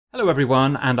Hello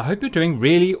everyone, and I hope you're doing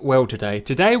really well today.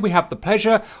 Today we have the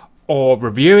pleasure of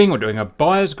reviewing or doing a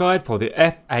buyer's guide for the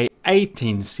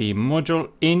FA-18C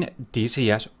module in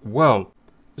DCS World.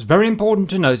 It's very important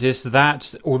to notice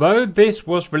that although this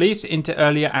was released into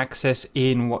earlier access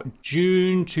in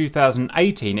June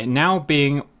 2018, it now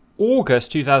being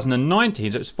August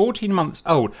 2019, so it's 14 months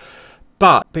old.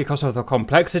 But because of the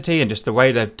complexity and just the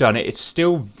way they've done it, it's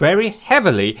still very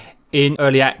heavily in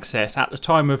early access. At the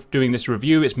time of doing this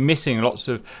review, it's missing lots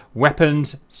of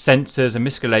weapons, sensors and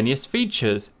miscellaneous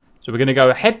features. So we're going to go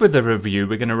ahead with the review.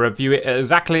 We're going to review it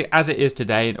exactly as it is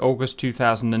today in August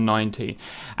 2019.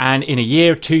 And in a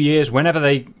year, 2 years, whenever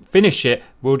they finish it,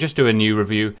 we'll just do a new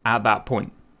review at that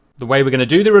point. The way we're going to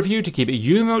do the review to keep it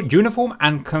uniform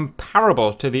and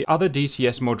comparable to the other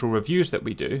DCS module reviews that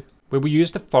we do, we will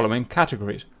use the following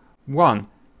categories. 1.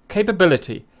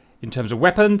 Capability in terms of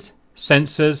weapons,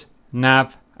 sensors,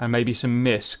 nav and maybe some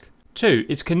MISC. 2.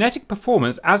 Its kinetic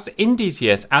performance as in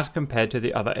DCS as compared to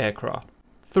the other aircraft.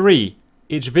 3.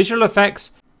 Its visual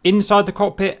effects inside the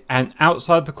cockpit and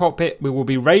outside the cockpit. We will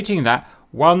be rating that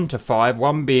 1 to 5,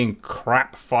 1 being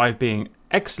crap, 5 being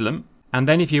excellent. And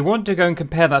then if you want to go and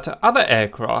compare that to other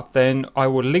aircraft, then I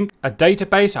will link a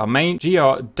database, our main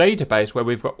GR database, where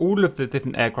we've got all of the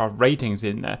different aircraft ratings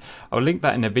in there. I'll link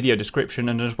that in the video description,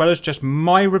 and as well as just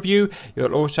my review,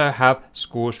 you'll also have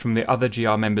scores from the other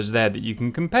GR members there that you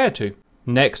can compare to.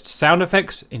 Next, sound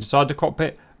effects inside the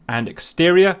cockpit and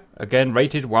exterior, again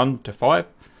rated 1 to 5.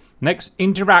 Next,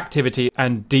 interactivity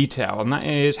and detail, and that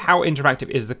is how interactive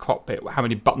is the cockpit? How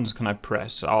many buttons can I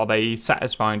press? Are they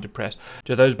satisfying to press?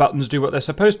 Do those buttons do what they're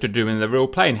supposed to do in the real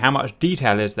plane? How much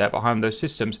detail is there behind those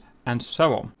systems? And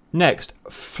so on. Next,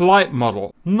 flight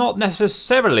model. Not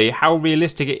necessarily how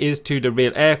realistic it is to the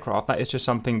real aircraft, that is just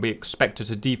something we expect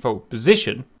as a default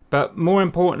position. But more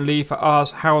importantly for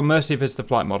us, how immersive is the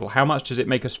flight model? How much does it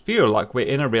make us feel like we're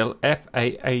in a real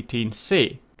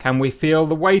FA-18C? Can we feel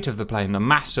the weight of the plane, the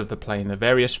mass of the plane, the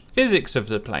various physics of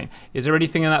the plane? Is there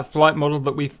anything in that flight model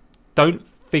that we don't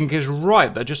think is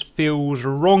right, that just feels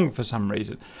wrong for some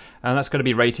reason? And that's going to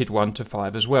be rated 1 to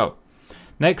 5 as well.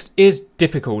 Next is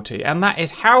difficulty, and that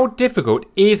is how difficult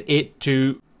is it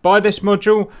to buy this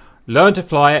module, learn to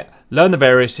fly it, learn the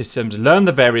various systems, learn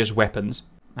the various weapons.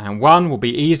 And 1 will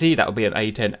be easy, that will be an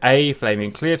A10A,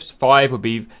 Flaming Cliffs. 5 will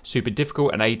be super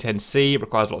difficult, an A10C,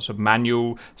 requires lots of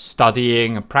manual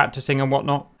studying and practicing and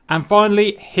whatnot. And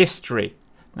finally, history.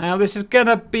 Now this is going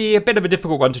to be a bit of a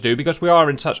difficult one to do because we are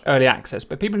in such early access,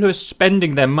 but people who are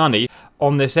spending their money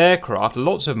on this aircraft,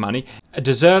 lots of money,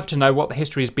 deserve to know what the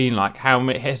history has been like.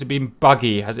 Has it been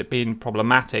buggy, has it been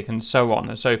problematic, and so on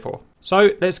and so forth.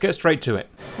 So let's get straight to it.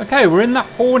 Okay, we're in the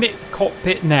Hornet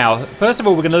cockpit now. First of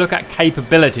all, we're going to look at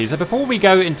capabilities. So before we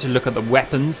go into look at the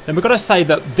weapons, then we've got to say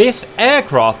that this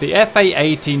aircraft, the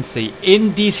FA-18C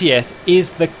in DCS,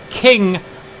 is the king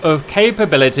of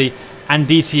capability and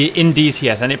in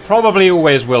DCS, and it probably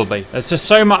always will be. There's just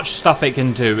so much stuff it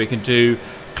can do. It can do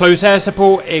close air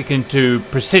support, it can do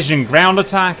precision ground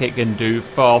attack, it can do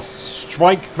fast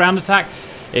strike ground attack,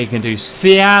 it can do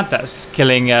SEAD, that's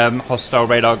killing hostile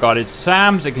radar guarded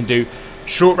SAMs, it can do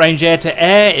short range air to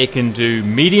air, it can do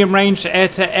medium range air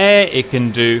to air, it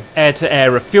can do air to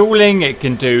air refueling, it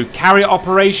can do carrier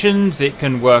operations, it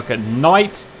can work at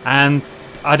night, and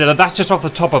I don't know, that's just off the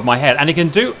top of my head, and it can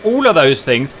do all of those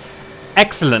things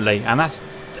excellently, and that's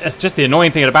just the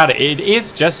annoying thing about it. It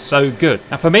is just so good.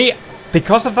 Now for me,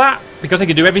 because of that, because it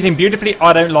can do everything beautifully,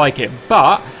 I don't like it.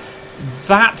 But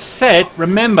that said,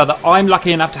 remember that I'm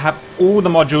lucky enough to have all the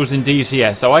modules in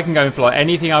DCS, so I can go and fly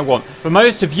anything I want. For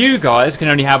most of you guys can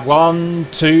only have 1,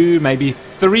 2, maybe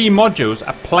 3 modules.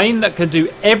 A plane that can do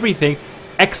everything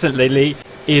excellently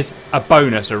is a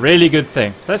bonus, a really good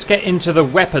thing. Let's get into the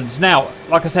weapons now.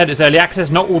 Like I said, it's early access,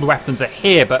 not all the weapons are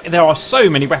here, but there are so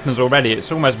many weapons already,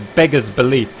 it's almost beggars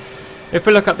belief. If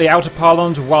we look at the outer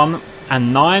pylons 1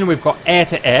 and 9, we've got air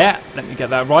to air, let me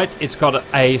get that right. It's got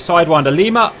a Sidewinder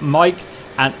Lima, mic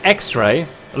and X-ray.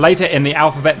 Later in the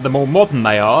alphabet, the more modern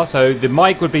they are, so the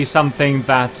mic would be something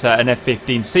that an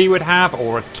F-15C would have,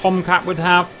 or a Tomcat would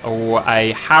have, or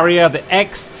a Harrier. The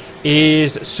X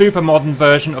is a super modern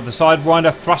version of the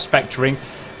Sidewinder, thrust vectoring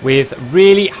with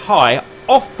really high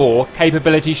off-bore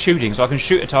capability shooting, so I can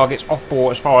shoot at targets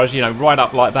off-bore as far as, you know, right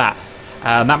up like that.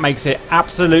 That makes it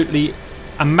absolutely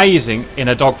amazing in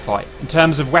a dogfight. In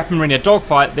terms of weaponry in a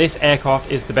dogfight, this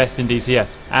aircraft is the best in DCS.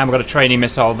 And we've got a training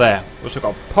missile there. We've also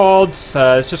got pods,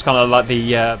 it's just kind of like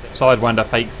the Sidewinder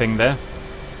fake thing there.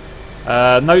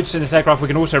 Notes in this aircraft, we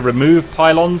can also remove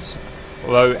pylons,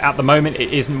 although at the moment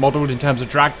it isn't modelled in terms of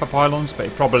drag for pylons, but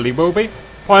it probably will be.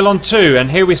 Pylon 2, and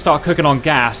here we start cooking on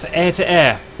gas, air to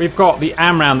air. We've got the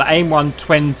AMRAAM, the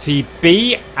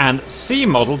AIM-120B and C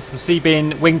models, the C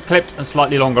being wing clipped and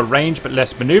slightly longer range but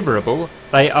less manoeuvrable.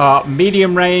 They are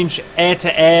medium range, air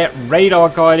to air, radar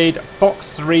guided,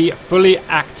 Fox 3 fully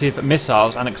active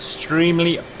missiles and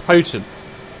extremely potent.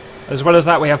 As well as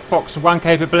that, we have Fox 1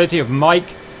 capability of Mike,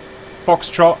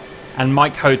 Foxtrot and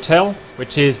Mike Hotel,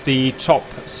 which is the top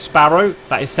Sparrow.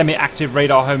 That is semi-active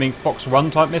radar homing Fox 1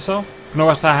 type missile. We can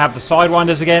also have the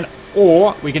Sidewinders again,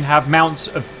 or we can have mounts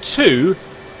of 2,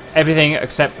 everything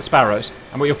except the Sparrows.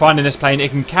 And what you'll find in this plane,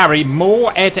 it can carry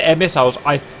more air-to-air missiles,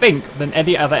 I think, than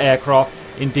any other aircraft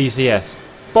in DCS.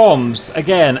 Bombs,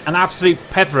 again, an absolute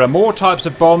plethora. More types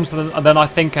of bombs than I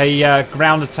think a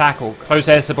ground attack or close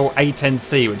air support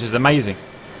A-10C, which is amazing.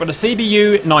 We've got a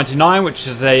CBU-99, which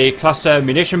is a cluster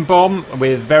munition bomb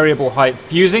with variable height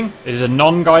fusing. It is a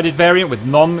non-guided variant with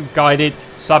non-guided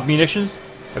sub-munitions.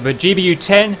 We have a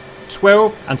GBU-10,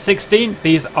 12 and 16.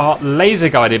 These are laser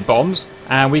guided bombs,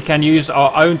 and we can use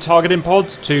our own targeting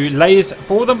pods to laze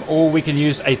for them, or we can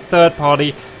use a third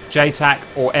party JTAC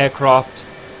or aircraft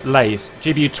laze.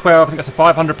 GBU-12, I think that's a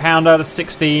 500 pounder, the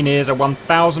 16 is a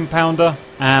 1,000 pounder,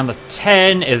 and the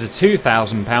 10 is a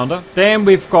 2,000 pounder. Then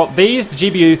we've got these, the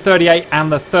GBU-38 and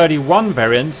the 31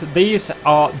 variants. These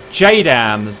are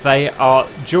JDAMs. They are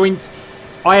joint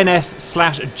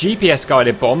INS/GPS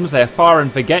guided bombs. They're fire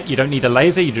and forget. You don't need a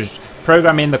laser. You just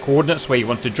program in the coordinates where you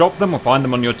want to drop them or find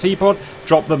them on your T-pod,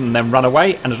 drop them and then run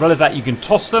away. And as well as that, you can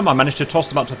toss them. I managed to toss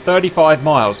them up to 35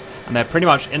 miles and they're pretty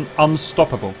much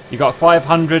unstoppable. You've got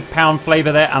 500 pound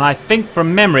flavour there, and I think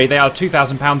from memory they are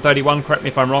 2,000 pound 31. Correct me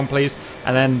if I'm wrong, please.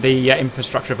 And then the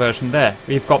infrastructure version there.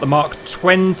 We've got the Mark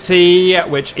 20,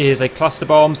 which is a cluster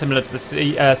bomb similar to the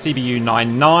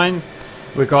CBU-99.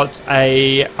 We've got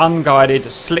a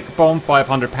unguided slick bomb,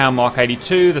 500 pound Mark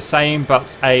 82, the same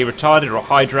but a retarded or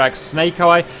high drag snake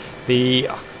eye.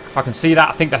 If I can see that,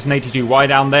 I think that's an 82Y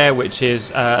down there, which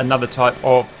is another type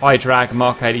of high drag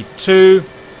Mark 82.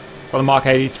 Got the Mark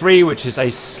 83, which is a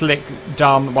slick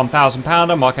dumb 1,000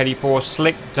 pounder, Mark 84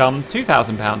 slick dumb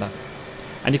 2,000 pounder.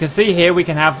 And you can see here we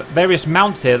can have various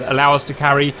mounts here that allow us to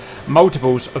carry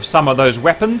multiples of some of those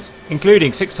weapons,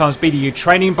 including 6x BDU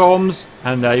training bombs,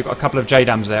 and you've got a couple of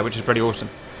JDAMs there, which is pretty awesome.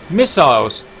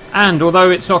 Missiles, and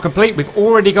although it's not complete, we've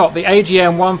already got the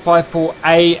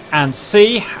AGM-154A and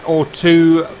C, or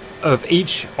 2 of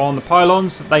each on the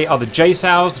pylons. They are the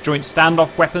JSOWs, the Joint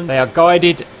Standoff Weapons. They are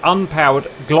guided, unpowered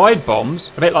glide bombs,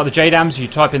 a bit like the JDAMs. You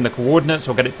type in the coordinates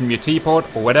or get it from your T-pod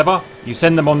or whatever. You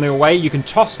send them on their way. You can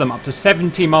toss them up to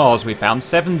 70 miles, we found,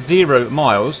 70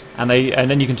 miles, and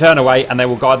then you can turn away and they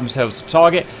will guide themselves to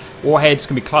target. Warheads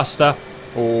can be cluster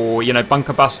or, you know,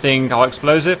 bunker busting, high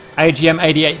explosive.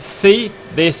 AGM-88C,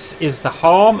 this is the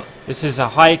harm. This is a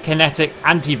high kinetic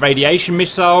anti-radiation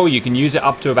missile. You can use it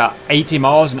up to about 80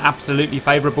 miles in absolutely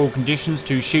favourable conditions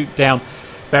to shoot down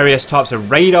various types of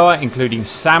radar, including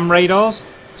SAM radars.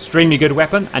 Extremely good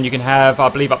weapon, and you can have, I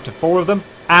believe, up to 4 of them.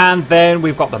 And then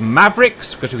we've got the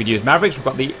Mavericks, because we could use Mavericks. We've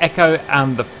got the Echo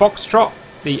and the Foxtrot.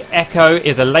 The Echo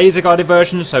is a laser-guided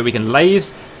version, so we can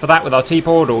laze for that with our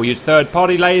T-pod or use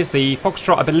third-party laze. The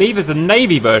Foxtrot, I believe, is the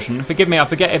Navy version. Forgive me, I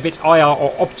forget if it's IR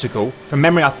or optical. From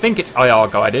memory, I think it's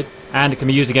IR-guided, and it can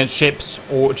be used against ships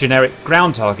or generic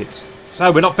ground targets.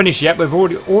 So we're not finished yet. We've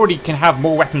already can have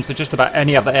more weapons than just about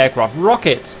any other aircraft.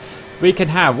 Rockets. We can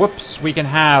have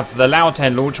the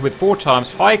Lao-10 launcher with 4x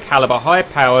high-caliber,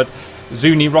 high-powered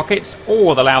Zuni rockets,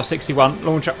 or the Lao-61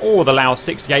 launcher, or the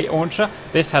Lao-68 launcher.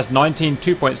 This has 19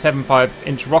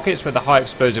 2.75-inch rockets with a high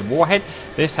explosive warhead.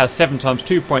 This has 7x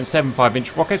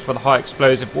 2.75-inch rockets with a high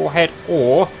explosive warhead,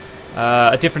 or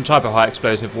a different type of high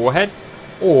explosive warhead.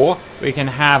 Or we can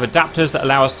have adapters that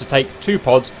allow us to take 2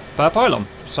 pods per pylon.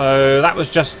 So that was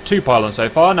just 2 pylons so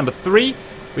far. Number 3,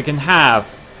 we can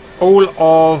have all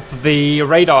of the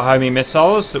radar homing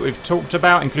missiles that we've talked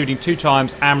about, including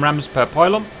 2x AMRAAMs per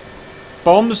pylon.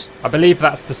 Bombs, I believe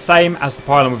that's the same as the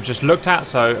pylon we've just looked at,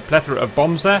 so a plethora of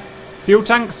bombs there. Fuel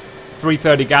tanks,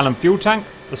 330-gallon fuel tank.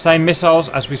 The same missiles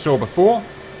as we saw before.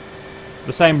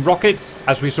 The same rockets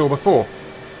as we saw before.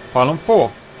 Pylon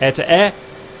 4, air-to-air.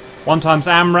 1x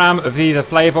AMRAAM of either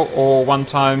flavour or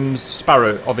 1x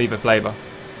Sparrow of either flavour.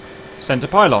 Centre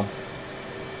pylon.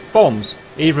 Bombs,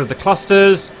 either of the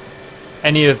clusters,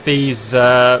 any of these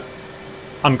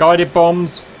unguided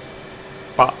bombs,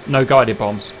 but no guided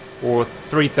bombs. Or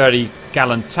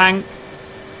 330-gallon tank,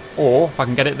 or, if I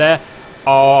can get it there,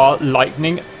 our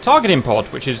Lightning targeting pod,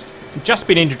 which has just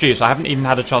been introduced. I haven't even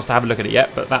had a chance to have a look at it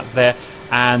yet, but that's there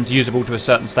and usable to a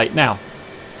certain state now.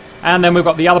 And then we've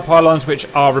got the other pylons, which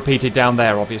are repeated down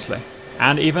there, obviously.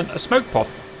 And even a smoke pod.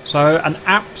 So an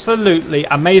absolutely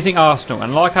amazing arsenal,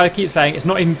 and like I keep saying, it's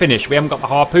not even finished. We haven't got the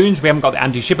harpoons, we haven't got the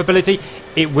anti-ship ability.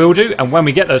 It will do, and when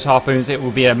we get those harpoons, it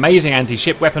will be an amazing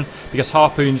anti-ship weapon, because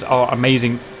harpoons are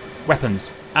amazing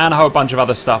weapons, and a whole bunch of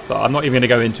other stuff that I'm not even going to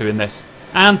go into in this.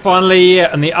 And finally,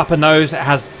 in the upper nose, it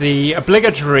has the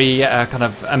obligatory kind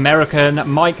of American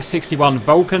Mike 61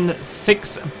 Vulcan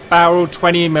 6-barrel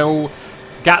 20mm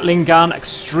Gatling gun,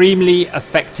 extremely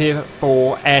effective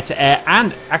for air-to-air,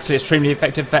 and actually extremely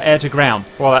effective for air-to-ground.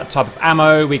 For that type of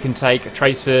ammo, we can take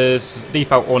tracers,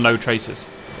 default or no tracers.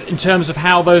 In terms of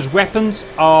how those weapons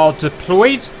are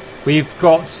deployed, we've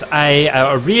got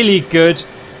a really good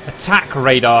attack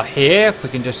radar here. If we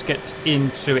can just get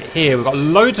into it here, we've got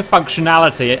loads of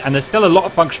functionality, and there's still a lot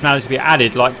of functionality to be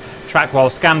added, like track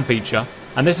while scan feature.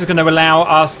 And this is going to allow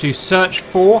us to search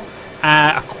for,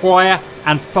 acquire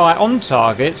and fire on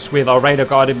targets with our radar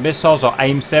guided missiles, our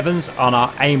AIM-7s on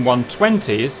our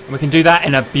AIM-120s. We can do that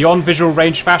in a beyond visual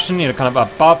range fashion, you know, kind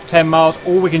of above 10 miles,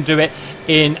 or we can do it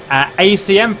in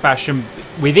ACM fashion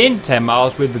within 10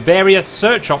 miles with various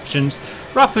search options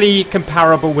roughly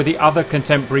comparable with the other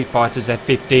contemporary fighters,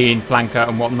 F-15, flanker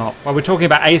and whatnot. While we're talking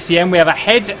about ACM, we have a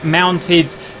head mounted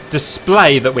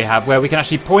display that we have where we can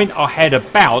actually point our head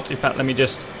about. In fact, let me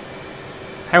just...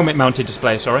 helmet mounted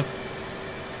display, sorry.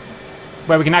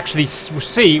 Where we can actually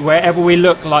see wherever we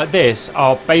look like this,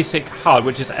 our basic HUD,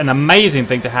 which is an amazing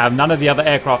thing to have. None of the other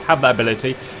aircraft have that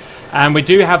ability. And we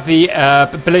do have the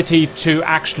ability to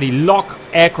actually lock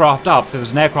aircraft up. If there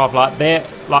was an aircraft like there,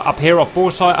 like up here off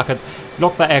boresight, I could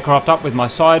lock that aircraft up with my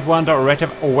Sidewinder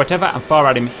or whatever and fire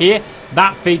at him here.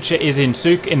 That feature is in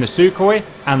the Sukhoi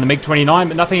and the MiG-29,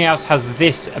 but nothing else has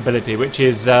this ability, which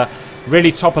is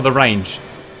really top of the range.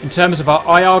 In terms of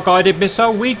our IR guided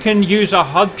missile, we can use our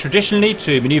HUD traditionally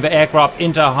to maneuver aircraft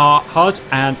into our HUD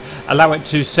and allow it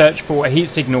to search for a heat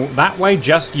signal that way,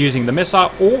 just using the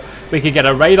missile, or we can get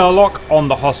a radar lock on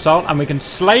the hostile and we can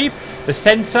slave the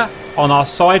sensor on our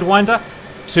Sidewinder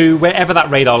to wherever that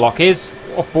radar lock is,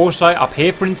 off boresight, up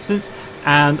here for instance,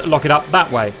 and lock it up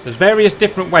that way. There's various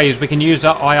different ways we can use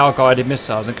our IR guided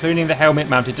missiles, including the helmet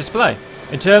mounted display.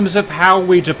 In terms of how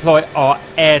we deploy our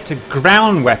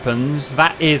air-to-ground weapons,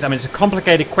 that is, I mean, it's a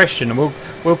complicated question, and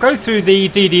we'll go through the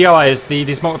DDIs,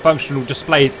 these multifunctional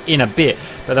displays, in a bit.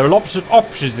 But there are lots of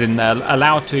options in there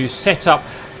allowed to set up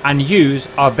and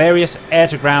use our various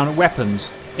air-to-ground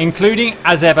weapons, including,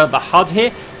 as ever, the HUD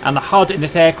here. And the HUD in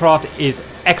this aircraft is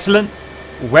excellent,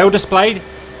 well displayed.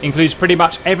 Includes pretty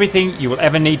much everything you will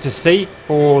ever need to see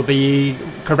for the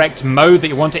correct mode that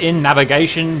you want it in,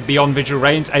 navigation, beyond visual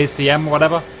range, ACM,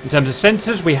 whatever. In terms of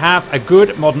sensors, we have a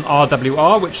good modern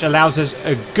RWR, which allows us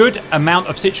a good amount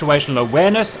of situational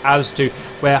awareness as to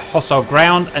where hostile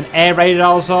ground and air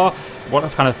radars are,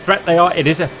 what kind of threat they are. It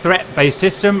is a threat-based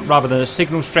system rather than a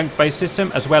signal strength-based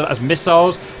system, as well as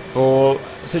missiles for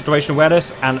situational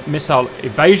awareness and missile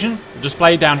evasion. The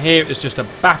display down here is just a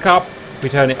backup. If we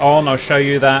turn it on, I'll show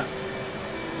you that.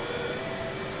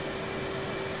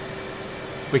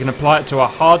 We can apply it to our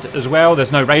HUD as well.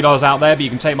 There's no radars out there, but you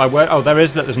can take my word. Oh,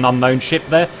 there's an unknown ship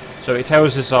there. So it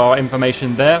tells us our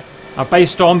information there. Now,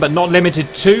 based on, but not limited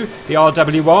to, the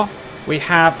RWR, we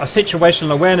have a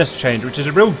situational awareness change, which is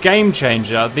a real game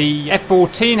changer. The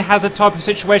F-14 has a type of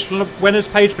situational awareness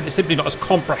page, but it's simply not as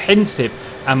comprehensive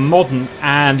and modern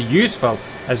and useful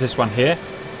as this one here.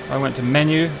 I went to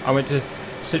menu, I went to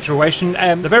situation.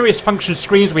 The various function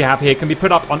screens we have here can be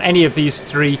put up on any of these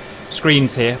three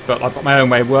screens here, but I've got my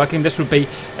own way of working. This would be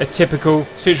a typical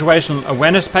situational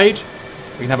awareness page.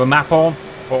 We can have a map on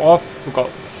or off.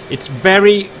 It's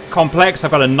very complex.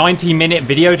 I've got a 90-minute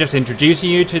video just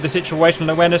introducing you to the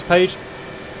situational awareness page.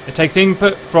 It takes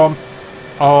input from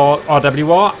our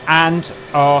RWR and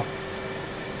our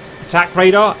attack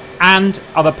radar and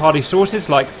other party sources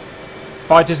like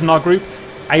fighters in our group,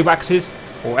 AWACSs,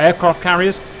 or aircraft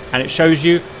carriers, and it shows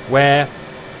you where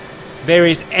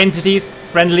various entities,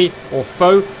 friendly or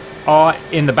foe, are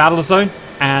in the battle zone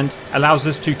and allows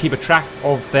us to keep a track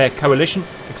of their coalition,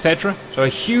 etc. So a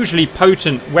hugely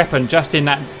potent weapon just in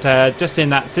that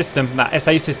system, that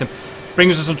SA system.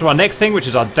 Brings us on to our next thing, which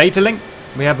is our data link.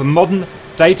 We have a modern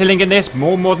data link in this,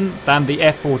 more modern than the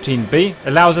F-14B.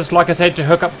 Allows us, like I said, to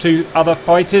hook up to other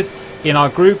fighters in our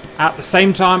group at the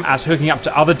same time as hooking up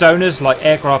to other donors like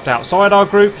aircraft outside our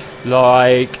group,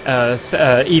 like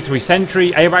E-3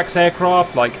 Sentry, AWACS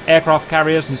aircraft, like aircraft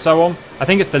carriers and so on. I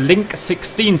think it's the Link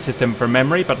 16 system from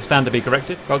memory, but I stand to be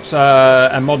corrected. Got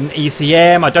a modern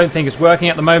ECM. I don't think it's working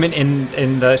at the moment.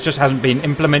 It just hasn't been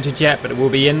implemented yet, but it will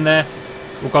be in there.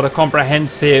 We've got a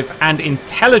comprehensive and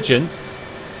intelligent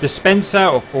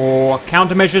dispenser or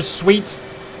countermeasures suite.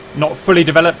 Not fully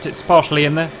developed, it's partially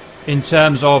in there. In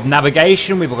terms of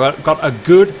navigation, we've got a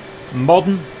good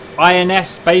modern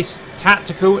INS-based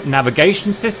tactical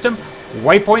navigation system,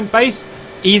 waypoint-based,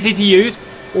 easy to use,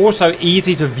 also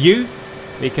easy to view.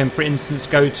 We can, for instance,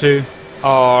 go to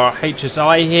our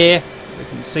HSI here. We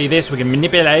can see this, we can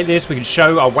manipulate this, we can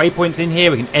show our waypoints in here,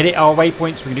 we can edit our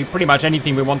waypoints, we can do pretty much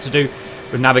anything we want to do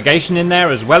with navigation in there.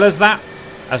 As well as that,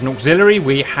 as an auxiliary,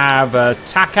 we have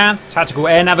TACAN, Tactical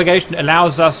Air Navigation,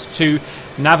 allows us to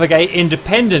navigate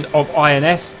independent of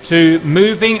INS to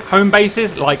moving home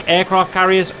bases like aircraft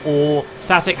carriers or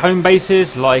static home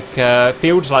bases like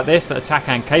fields like this that are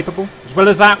TACAN capable. As well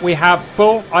as that, we have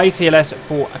full ICLS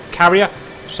for a carrier,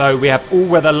 so we have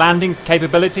all-weather landing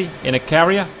capability in a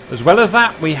carrier. As well as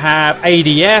that, we have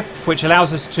ADF, which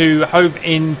allows us to home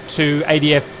into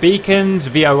ADF beacons,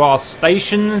 VOR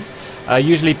stations,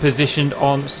 usually positioned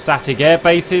on static air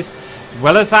bases. As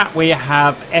well as that, we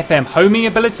have FM homing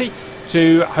ability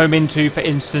to home into, for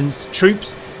instance,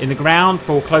 troops in the ground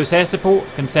for close air support.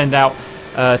 Can send out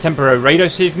temporary radio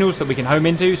signals that we can home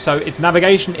into. So its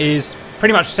navigation is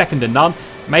pretty much second to none,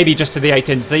 maybe just to the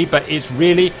FA-18C, but it's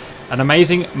really an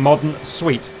amazing modern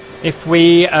suite. If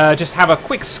we just have a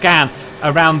quick scan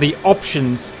around the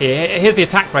options here, here's the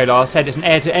attack radar. I said it's an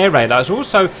air-to-air radar. It's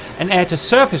also an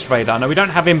air-to-surface radar. Now, we don't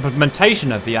have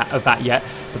implementation of that yet,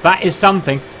 but that is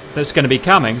something that's going to be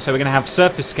coming. So we're going to have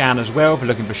surface scan as well for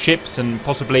looking for ships and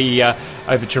possibly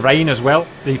over terrain as well.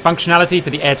 The functionality for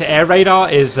the air-to-air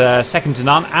radar is second to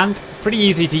none and pretty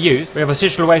easy to use. We have a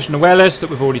situation awareness that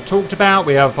we've already talked about.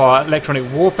 We have our electronic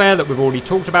warfare that we've already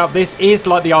talked about. This is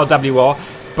like the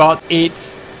RWR, but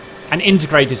it's an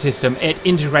integrated system. It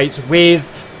integrates with,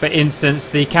 for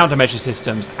instance, the countermeasure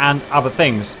systems and other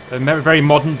things. Very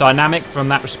modern, dynamic from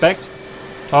that respect.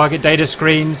 Target data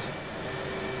screens,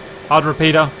 hard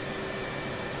repeater,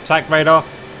 attack radar.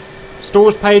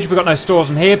 Stores page, we've got no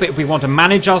stores on here, but if we want to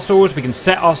manage our stores, we can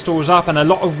set our stores up, and a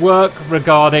lot of work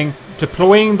regarding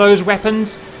deploying those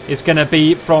weapons is going to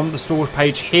be from the stores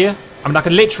page here. I mean, I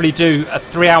could literally do a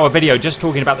 3-hour video just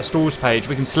talking about the stores page.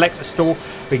 We can select a store,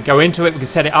 we can go into it, we can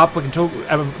set it up, we can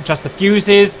adjust the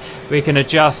fuses, we can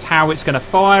adjust how it's going to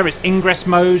fire, its ingress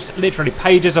modes, literally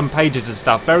pages and pages of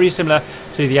stuff. Very similar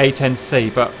to the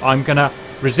A10C, but I'm going to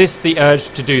resist the urge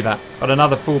to do that. Got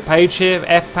another full page here,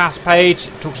 FPAS page.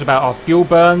 It talks about our fuel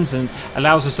burns and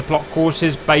allows us to plot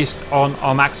courses based on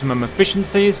our maximum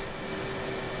efficiencies.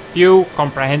 Fuel,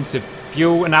 comprehensive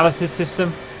fuel analysis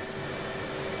system.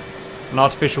 An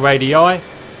artificial ADI,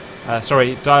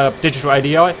 digital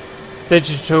ADI,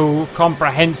 digital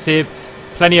comprehensive,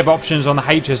 plenty of options on the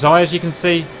HSI as you can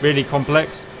see, really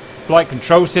complex. Flight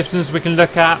control systems we can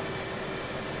look at,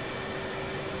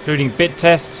 including bit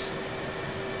tests,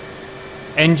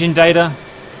 engine data,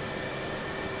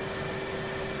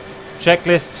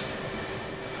 checklists.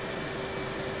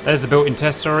 There's the built-in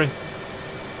test, sorry.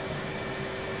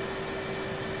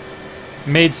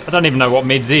 MIDS, I don't even know what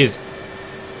MIDS is.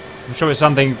 I'm sure it's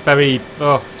something very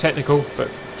technical, but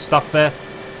stuff there.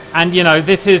 And you know,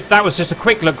 that was just a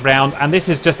quick look round, and this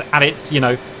is just at its kind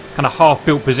of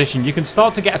half-built position. You can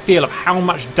start to get a feel of how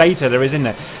much data there is in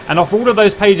there. And off all of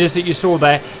those pages that you saw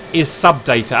there is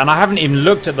sub-data, and I haven't even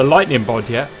looked at the Lightning bod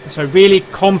yet. So really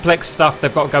complex stuff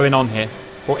they've got going on here.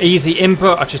 For easy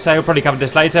input, I should say, we'll probably cover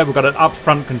this later. We've got an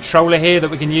up-front controller here that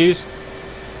we can use.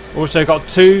 Also got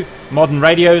 2 modern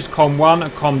radios, COM1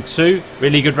 and COM2.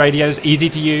 Really good radios, easy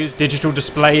to use, digital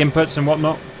display inputs and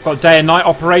whatnot. Got day and night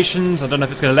operations. I don't know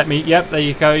if it's going to let me. Yep, there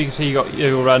you go. You can see you got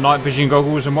your night vision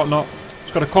goggles and whatnot.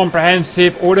 It's got a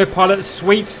comprehensive autopilot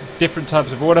suite. Different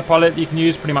types of autopilot you can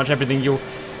use. Pretty much everything you'll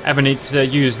ever need to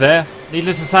use there.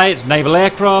 Needless to say, it's naval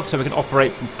aircraft, so we can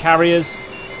operate from carriers.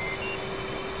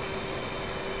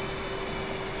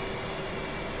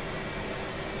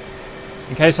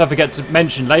 In case I forget to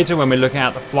mention later when we're looking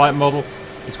at the flight model,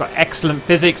 it's got excellent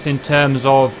physics in terms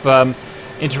of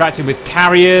interacting with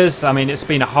carriers. I mean, it's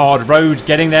been a hard road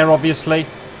getting there, obviously.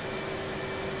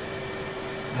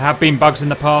 There have been bugs in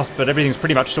the past, but everything's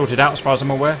pretty much sorted out as far as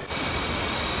I'm aware.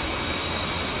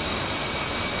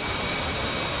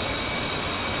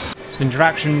 So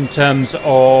interaction in terms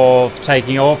of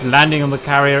taking off, landing on the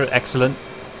carrier, excellent.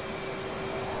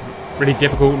 Really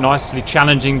difficult, nicely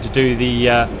challenging to do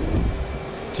the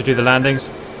landings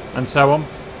and so on.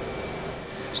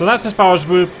 So that's as far as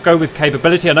we'll go with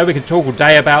capability. I know we could talk all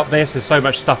day about this, there's so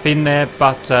much stuff in there,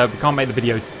 but we can't make the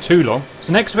video too long.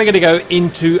 So next we're going to go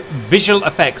into visual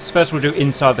effects. First we'll do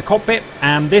inside the cockpit,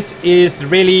 and this is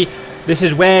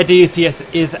where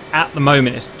DCS is at the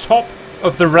moment. It's top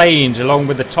of the range along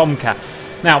with the Tomcat.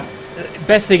 Now,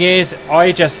 best thing is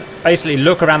I just basically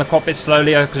look around the cockpit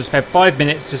slowly. I could spend 5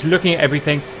 minutes just looking at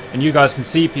everything, and you guys can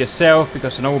see for yourself,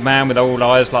 because an old man with old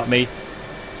eyes like me,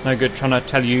 it's no good trying to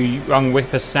tell you young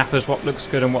whippersnappers what looks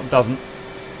good and what doesn't.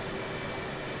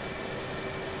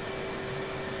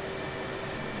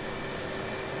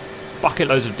 Bucket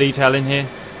loads of detail in here.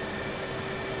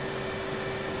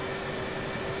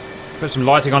 Put some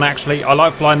lighting on actually. I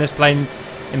like flying this plane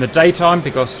in the daytime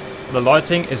because the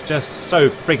lighting is just so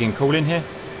frigging cool in here.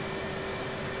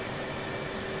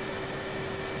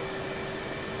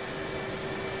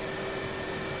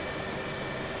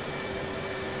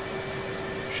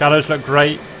 Shadows look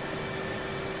great.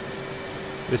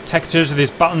 There's textures, there's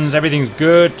buttons, everything's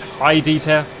good. High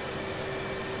detail.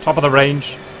 Top of the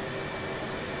range.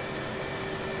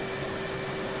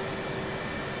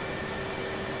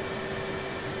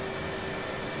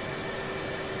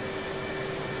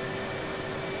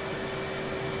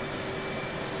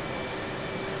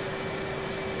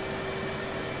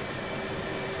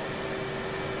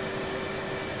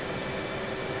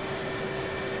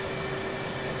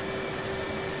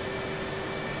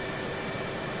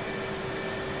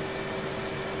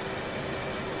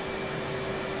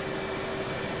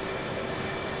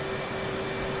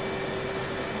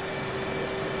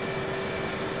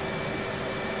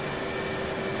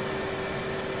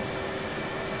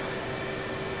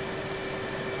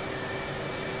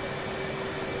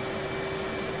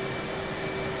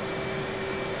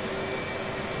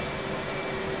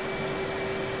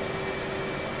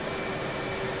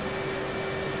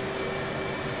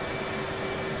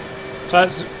 So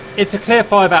it's a clear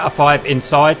 5 out of 5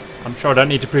 inside. I'm sure I don't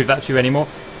need to prove that to you anymore.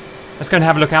 Let's go and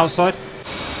have a look outside.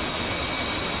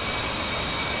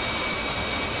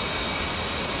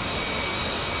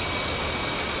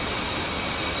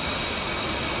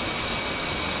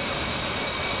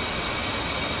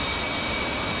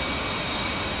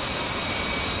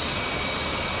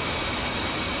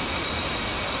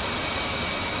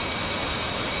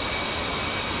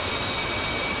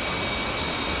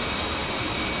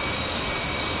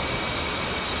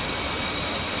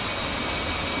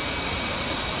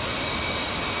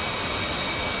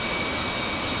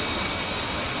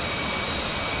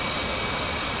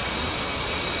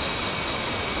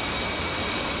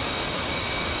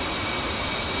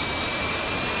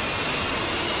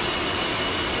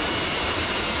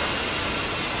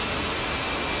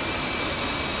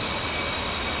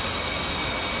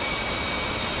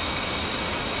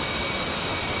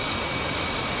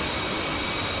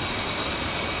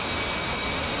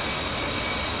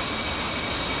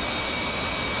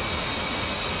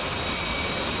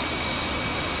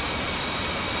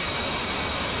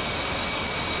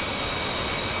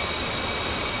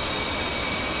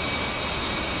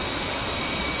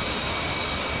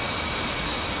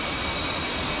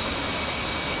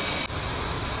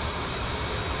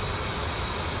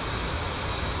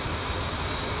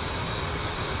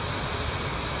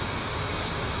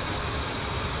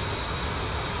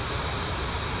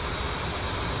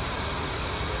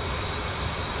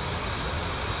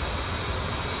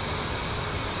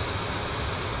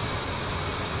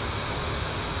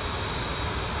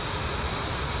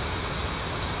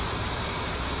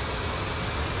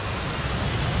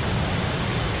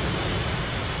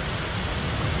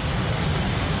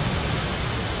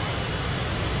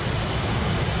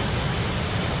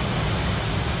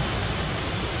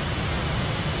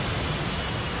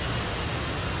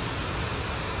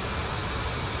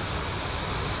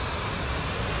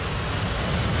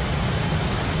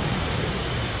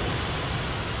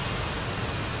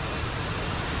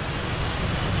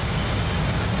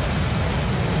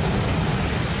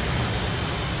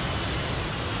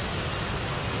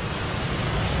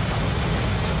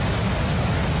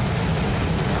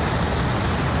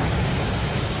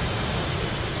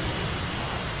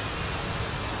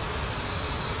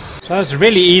 So that's a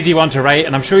really easy one to rate,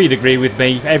 and I'm sure you'd agree with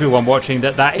me, everyone watching,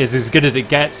 that that is as good as it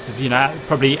gets. It's, you know,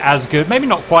 probably as good, maybe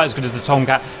not quite as good as the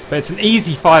Tomcat, but it's an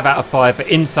easy 5 out of 5 for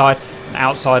inside and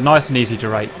outside, nice and easy to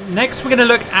rate. Next, we're going to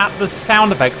look at the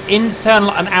sound effects,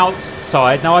 internal and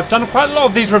outside. Now, I've done quite a lot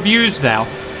of these reviews now,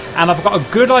 and I've got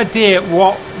a good idea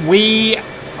what we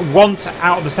want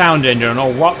out of the sound engine,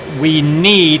 or what we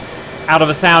need out of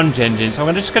a sound engine. So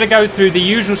I'm just going to go through the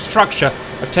usual structure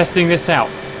of testing this out.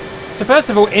 So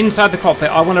first of all, inside the cockpit,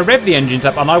 I want to rev the engines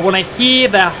up, and I want to hear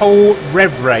their whole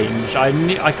rev range.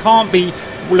 I can't be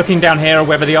looking down here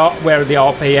where the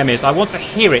RPM is. I want to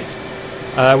hear it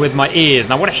with my ears,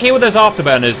 and I want to hear where those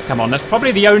afterburners come on. That's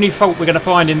probably the only fault we're going to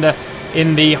find in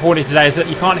the Hornet today, is that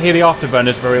you can't hear the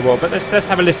afterburners very well. But let's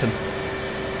have a listen.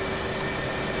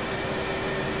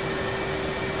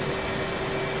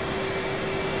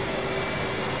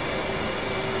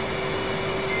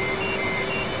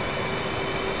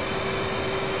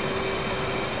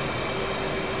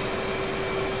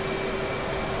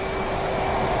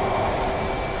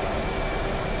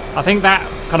 I think that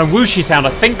kind of whooshy sound,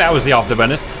 I think that was the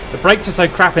afterburners. The brakes are so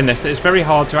crap in this that it's very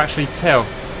hard to actually tell.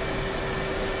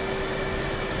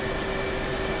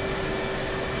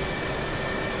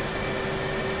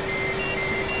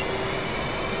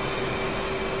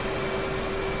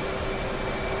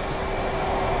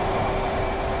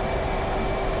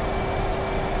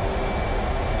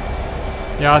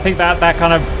 Yeah, I think that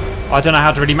kind of, I don't know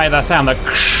how to really make that sound, that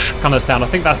kind of sound. I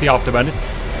think that's the afterburner.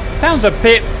 Sounds a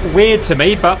bit weird to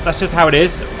me, but that's just how it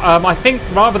is. I think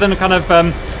rather than kind of,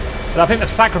 I think they've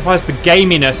sacrificed the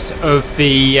gaminess of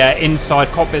the inside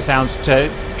cockpit sounds to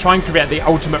try and create the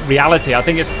ultimate reality. I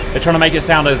think they're trying to make it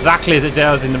sound exactly as it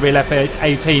does in the real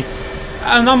FA-18.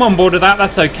 And I'm on board with that,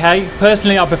 that's okay.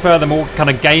 Personally, I prefer the more kind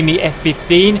of gamey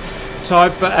F-15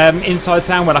 type inside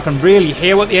sound where I can really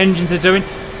hear what the engines are doing.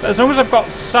 As long as I've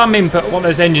got some input on what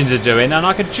those engines are doing, and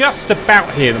I can just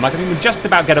about hear them, I can just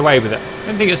about get away with it. I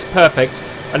don't think it's perfect,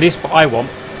 at least what I want,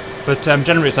 but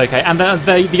generally it's okay. And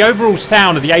the overall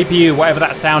sound of the APU, whatever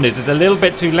that sound is a little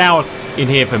bit too loud in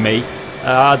here for me.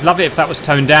 I'd love it if that was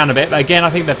toned down a bit, but again,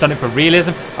 I think they've done it for realism.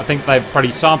 I think they've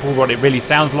probably sampled what it really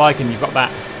sounds like, and you've got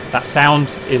that sound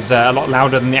is a lot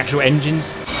louder than the actual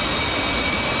engines.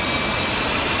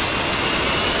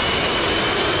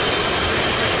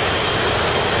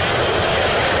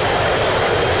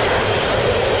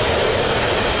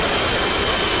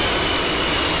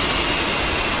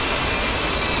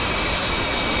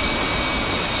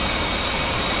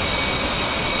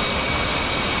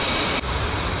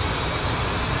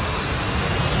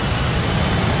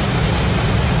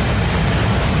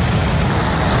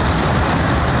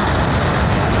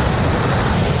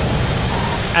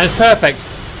 And it's perfect.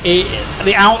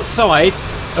 The outside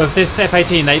of this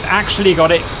F-18, they've actually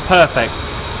got it perfect.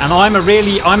 And I'm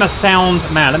a sound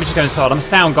man. Let me just go inside. I'm a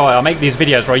sound guy. I make these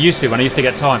videos, or I used to when I used to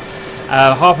get time.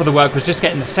 Half of the work was just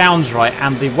getting the sounds right.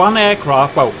 And the one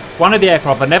of the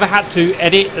aircraft I never had to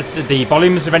edit the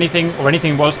volumes of anything, or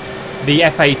anything was the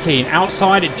F-18.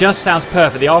 Outside, it just sounds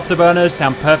perfect. The afterburners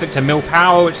sound perfect to mil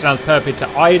power, which sounds perfect to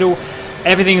idle.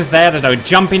 Everything's there. There's no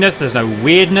jumpiness. There's no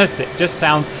weirdness. It just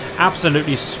sounds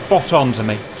absolutely spot on to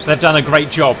me. So they've done a great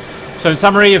job. So in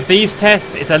summary of these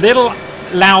tests, it's a little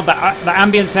loud. The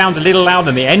ambient sounds a little loud,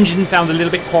 and the engine sounds a little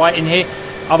bit quiet in here.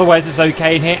 Otherwise, it's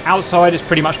okay in here. Outside, it's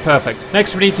pretty much perfect.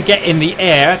 Next, we need to get in the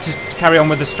air to carry on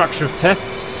with the structure of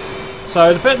tests.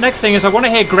 So the next thing is I want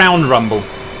to hear ground rumble.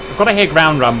 I've got to hear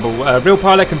ground rumble. Real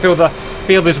pilot can feel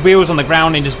those wheels on the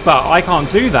ground in his butt. I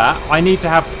can't do that. I need to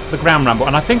have the ground rumble,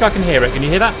 and I think I can hear it. Can you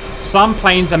hear that? Some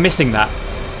planes are missing that,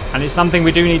 and it's something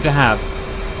we do need to have.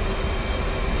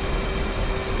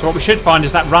 So what we should find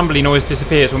is that rumbly noise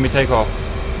disappears when we take off.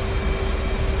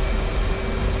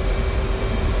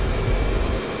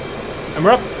 And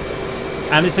we're up,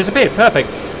 and it's disappeared. Perfect.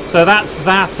 So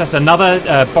that's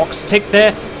another box tick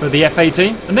there for the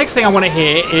F-18. The next thing I want to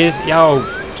hear is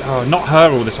not her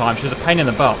all the time. She's a pain in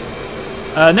the butt.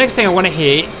 Next thing I want to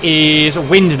hear is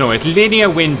wind noise, linear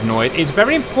wind noise. It's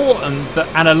very important that,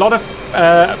 and a lot of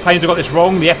planes have got this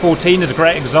wrong. The F-14 is a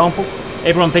great example.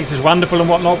 Everyone thinks it's wonderful and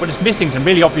whatnot, but it's missing some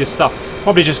really obvious stuff.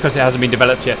 Probably just because it hasn't been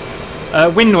developed yet.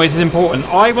 Wind noise is important.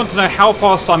 I want to know how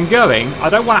fast I'm going. I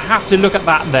don't want to have to look at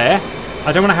that there.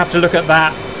 I don't want to have to look at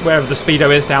that wherever the speedo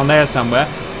is down there somewhere.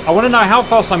 I want to know how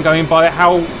fast I'm going by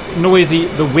how noisy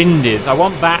the wind is. I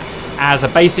want that as a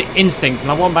basic instinct,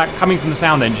 and I want that coming from the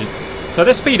sound engine. So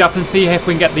let's speed up and see if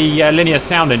we can get the linear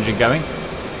sound engine going.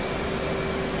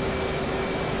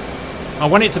 I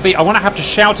want to have to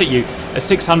shout at you at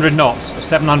 600 knots, or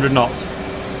 700 knots.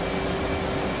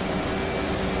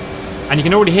 And you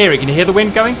can already hear it. Can you hear the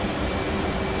wind going?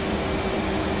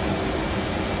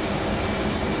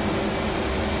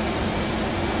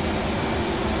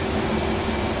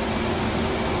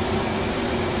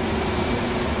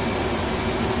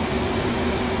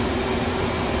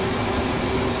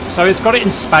 So it's got it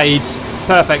in spades. It's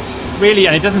perfect. Really,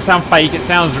 and it doesn't sound fake. It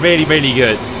sounds really, really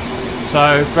good.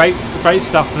 So great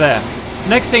stuff there.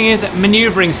 Next thing is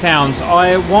maneuvering sounds.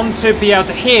 I want to be able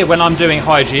to hear when I'm doing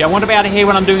high G. I want to be able to hear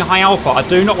when I'm doing high alpha. I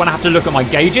do not want to have to look at my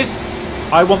gauges.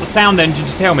 I want the sound engine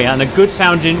to tell me, and a good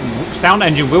sound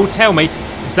engine will tell me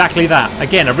exactly that.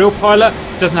 Again, a real pilot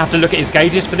doesn't have to look at his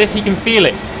gauges for this. He can feel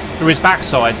it through his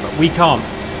backside, but we can't.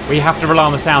 We have to rely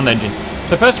on the sound engine.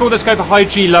 So first of all, let's go for high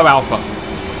G, low alpha.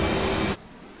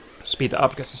 Speed that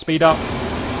up, get some speed up.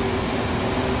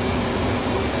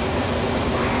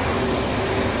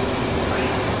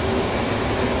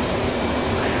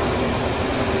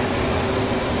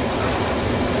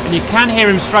 And you can hear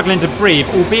him struggling to breathe,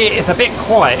 albeit it's a bit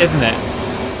quiet, isn't it?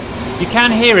 You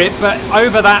can hear it, but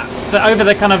over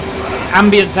the kind of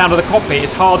ambient sound of the cockpit,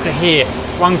 it's hard to hear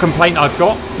one complaint I've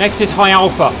got. Next is high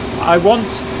alpha. I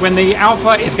want, when the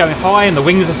alpha is going high and the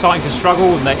wings are starting to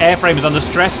struggle and the airframe is under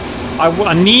stress,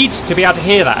 I need to be able to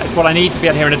hear that. It's what I need to be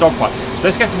able to hear in a dogfight. So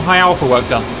let's get some high alpha work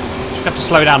done. Just have to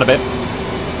slow down a bit.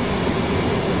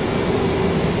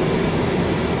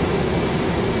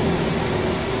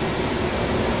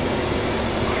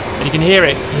 And you can hear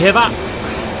it. You hear that?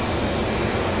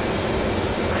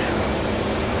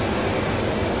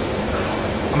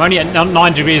 I'm only at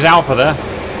 9 degrees alpha there.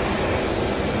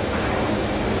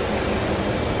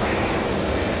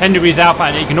 10 degrees alpha,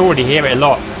 and you can already hear it a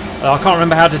lot. I can't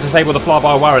remember how to disable the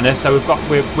fly-by-wire in this, so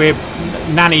we're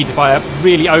nannied by a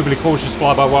really overly cautious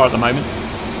fly-by-wire at the moment.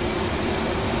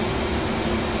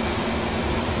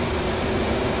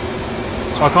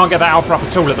 So I can't get that alpha up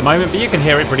at all at the moment, but you can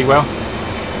hear it pretty well.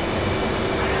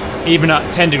 Even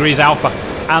at 10 degrees alpha.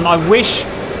 And I wish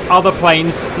other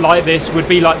planes like this would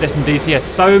be like this in DCS.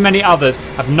 So many others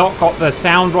have not got the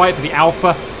sound right for the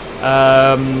alpha.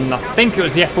 I think it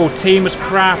was the F-14 was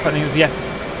crap. I think it was the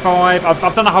F-5.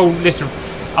 I've done a whole list of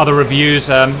other reviews.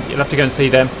 You'll have to go and see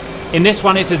them. In this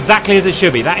one, it's exactly as it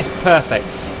should be. That is perfect.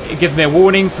 It gives me a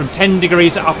warning from 10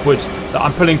 degrees upwards that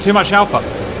I'm pulling too much alpha.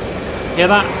 Hear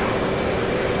that?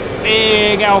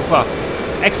 Big alpha.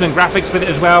 Excellent graphics with it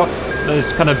as well.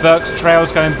 There's kind of Verx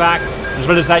trails going back. As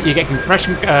well as that, you get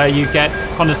compression, you get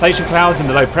condensation clouds in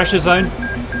the low pressure zone.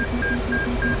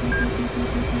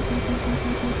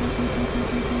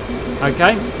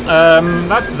 Okay,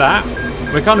 that's that.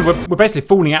 We're basically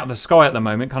falling out of the sky at the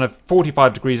moment, kind of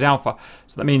 45 degrees alpha.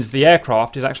 So that means the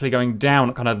aircraft is actually going down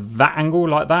at kind of that angle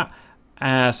like that.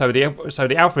 So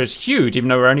the alpha is huge, even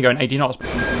though we're only going 80 knots.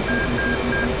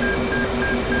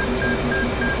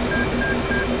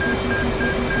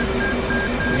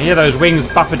 You hear those wings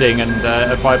buffeting and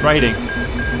vibrating.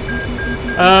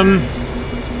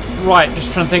 Right,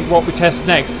 just trying to think what we test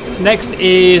next. Next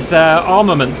is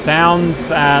armament sounds.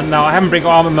 Now, I haven't brought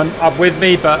armament up with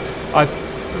me, but I've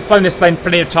flown this plane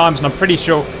plenty of times and I'm pretty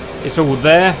sure it's all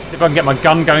there. See if I can get my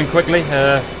gun going quickly.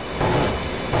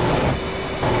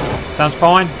 Sounds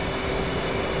fine.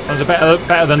 Sounds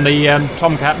better than the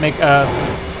Tomcat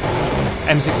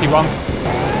M61.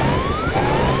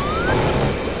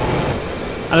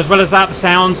 And as well as that, the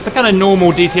sounds, the kind of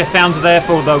normal DCS sounds are there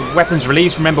for the weapons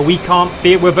release. Remember, we're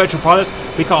virtual pilots.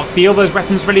 We can't feel those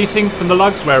weapons releasing from the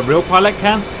lugs where a real pilot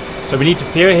can. So we need to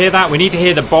hear that. We need to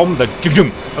hear the bomb, the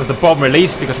jum of the bomb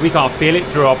release, because we can't feel it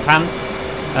through our pants.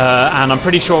 And I'm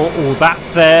pretty sure all that's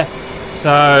there.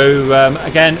 So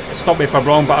again, stop me if I'm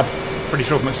wrong, but I'm pretty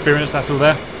sure from experience that's all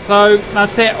there. So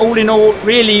that's it. All in all,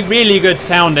 really, really good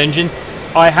sound engine.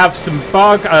 I have some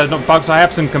I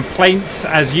have some complaints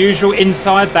as usual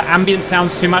inside. The ambient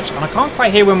sounds too much and I can't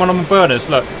quite hear when we're on burners.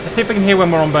 Look, let's see if we can hear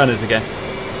when we're on burners again.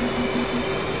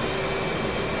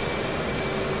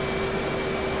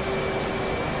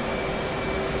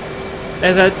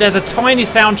 There's a tiny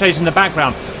sound change in the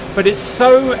background, but it's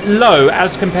so low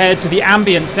as compared to the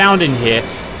ambient sound in here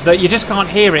that you just can't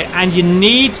hear it, and you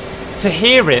need to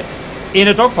hear it in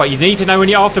a dogfight. You need to know when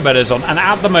your afterburner's on, and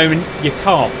at the moment you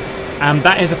can't. And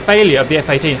that is a failure of the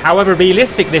F-18. However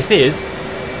realistic this is,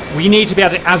 we need to be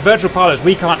able to, as virtual pilots,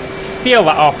 we can't feel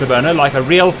that afterburner like a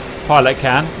real pilot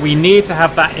can. We need to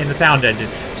have that in the sound engine.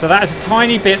 So that is a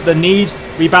tiny bit that needs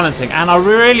rebalancing. And I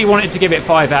really wanted to give it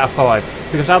 5 out of 5,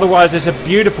 because otherwise it's a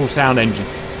beautiful sound engine.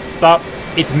 But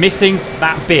it's missing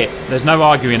that bit. There's no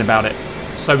arguing about it.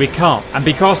 So we can't. And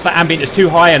because the ambient is too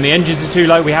high and the engines are too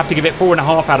low, we have to give it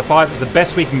 4.5 out of 5. It's the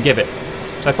best we can give it.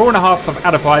 So 4.5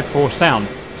 out of 5 for sound.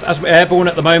 As we're airborne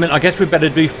at the moment, I guess we'd better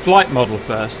do flight model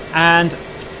first. And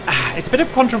it's a bit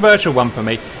of a controversial one for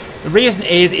me. The reason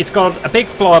is it's got a big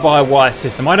fly-by-wire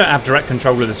system. I don't have direct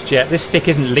control of this jet. This stick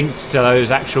isn't linked to those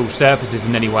actual surfaces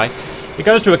in any way. It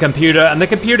goes to a computer, and the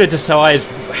computer decides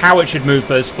how it should move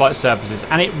those flight surfaces.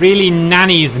 And it really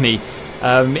nannies me.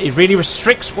 It really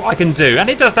restricts what I can do. And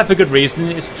it does that for good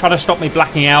reason. It's trying to stop me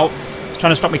blacking out. It's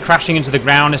trying to stop me crashing into the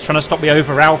ground. It's trying to stop me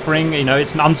over-alphering. You know,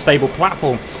 it's an unstable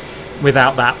platform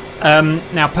without that.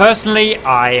 Now personally,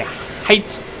 I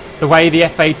hate the way the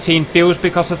F-18 feels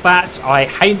because of that. I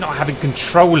hate not having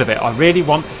control of it. I really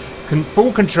want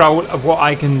full control of what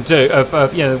I can do,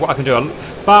 what I can do.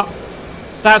 But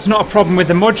that's not a problem with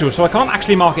the module, so I can't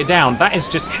actually mark it down. That is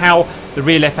just how the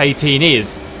real F-18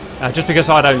 is. Just because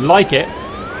I don't like it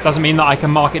doesn't mean that I can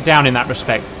mark it down in that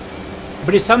respect.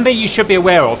 But it's something you should be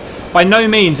aware of. By no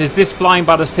means is this flying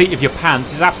by the seat of your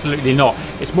pants. It's absolutely not.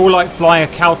 It's more like flying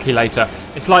a calculator.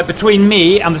 It's like between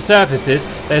me and the surfaces,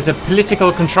 there's a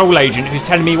political control agent who's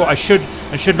telling me what I should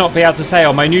and should not be able to say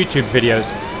on my YouTube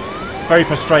videos. Very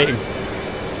frustrating.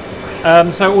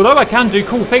 So although I can do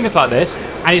cool things like this,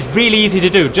 and it's really easy to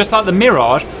do, just like the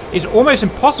Mirage, it's almost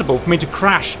impossible for me to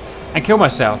crash and kill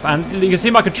myself. And you can see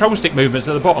my control stick movements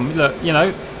at the bottom. Look, you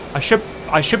know, I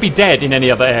should be dead in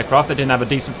any other aircraft that didn't have a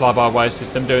decent fly-by-wire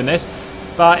system doing this.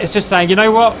 But it's just saying, you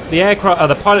know what,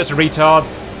 the pilot's a retard.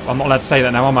 I'm not allowed to say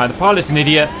that now, am I? The pilot's an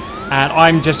idiot, and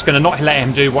I'm just going to not let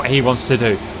him do what he wants to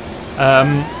do.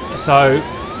 So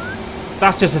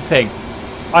that's just a thing.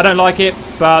 I don't like it,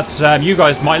 but you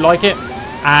guys might like it,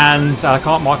 and I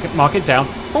can't mark it down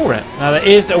for it. Now there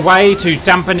is a way to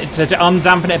dampen it, to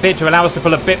undampen it a bit, to allow us to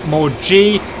pull a bit more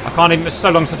G. I can't even. It's so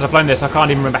long since I've flown this, I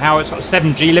can't even remember how. It's got a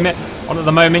 7 G limit on at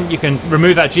the moment. You can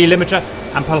remove that G limiter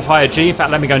and pull higher G. In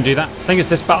fact, let me go and do that. I think it's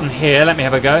this button here. Let me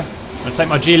have a go. I'm going to take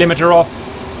my G limiter off,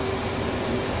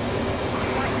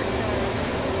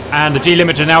 and the G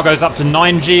limiter now goes up to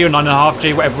 9G or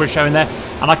 9.5G, whatever we're showing there,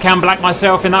 and I can black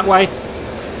myself in that way.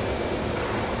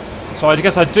 So I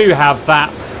guess I do have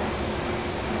that,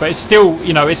 but it's still,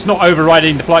 you know, it's not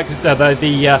overriding the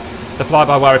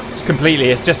fly-by-wire completely.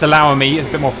 It's just allowing me a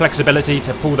bit more flexibility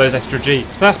to pull those extra G.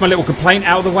 So that's my little complaint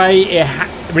out of the way.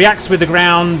 It reacts with the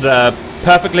ground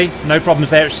perfectly, no problems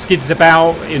there. It skids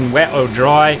about in wet or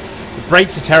dry. The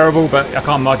brakes are terrible, but I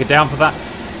can't mark it down for that.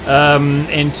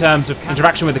 In terms of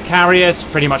interaction with the carrier, it's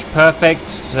pretty much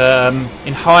perfect.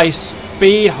 In high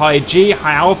speed, high G,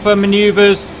 high alpha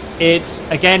maneuvers, it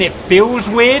feels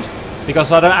weird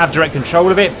because I don't have direct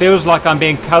control of it. It feels like I'm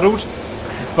being cuddled,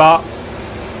 but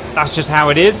that's just how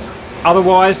it is.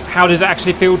 Otherwise, how does it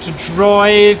actually feel to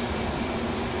drive?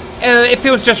 It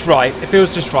feels just right. It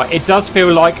feels just right. It does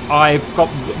feel like I've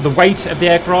got the weight of the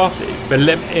aircraft.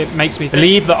 It makes me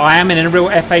believe that I am in a real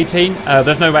F-18.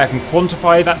 There's no way I can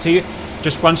quantify that to you.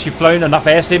 Just once you've flown enough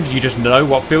air sims, you just know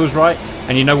what feels right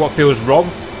and you know what feels wrong.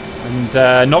 And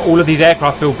not all of these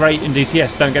aircraft feel great in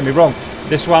DCS, don't get me wrong.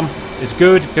 This one is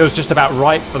good. It feels just about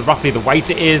right for roughly the weight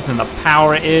it is and the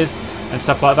power it is and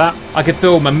stuff like that. I can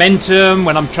feel momentum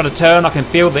when I'm trying to turn. I can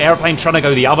feel the airplane trying to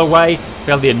go the other way.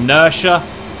 Feel the inertia.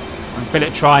 I feel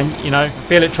it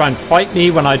try and fight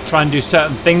me when I try and do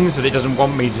certain things that it doesn't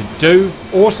want me to do.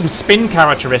 Awesome spin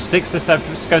characteristics.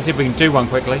 Let's go see if we can do one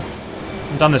quickly.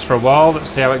 I've done this for a while.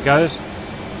 Let's see how it goes.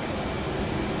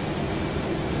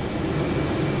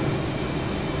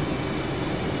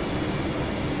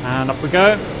 And up we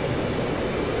go.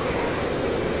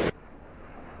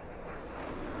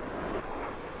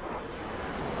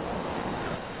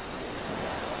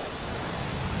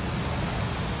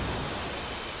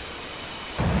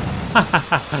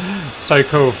 So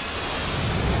cool.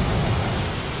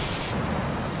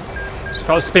 It's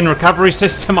got a spin recovery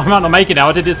system. I might not make it now.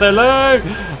 I did it so low.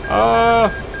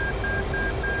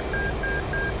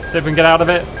 See if we can get out of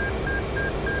it.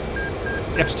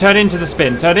 You have to turn into the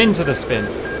spin. Turn into the spin.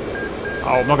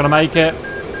 Oh, I'm not going to make it.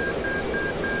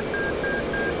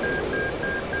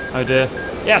 Oh dear.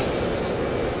 Yes!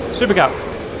 Super Cup.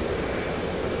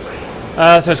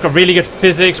 So it's got really good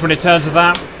physics when it turns to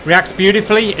that. Reacts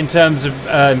beautifully in terms of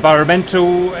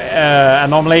environmental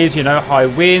anomalies, you know, high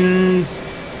winds,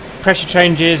 pressure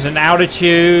changes and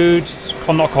altitude,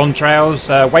 not contrails,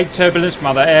 weight turbulence from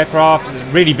other aircraft.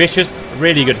 It's really vicious,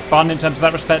 really good fun in terms of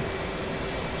that respect.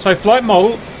 So flight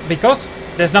model, because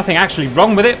there's nothing actually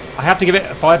wrong with it, I have to give it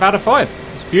a 5 out of 5.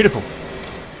 It's beautiful.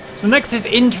 So next is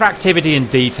interactivity and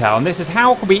detail, and this is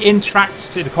how can we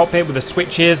interact in the cockpit with the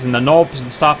switches and the knobs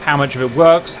and stuff, how much of it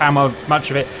works, how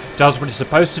much of it does what it's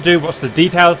supposed to do, what's the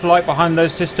details like behind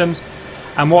those systems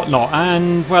and whatnot.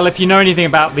 And well, if you know anything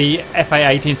about the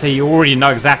FA-18C, you already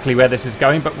know exactly where this is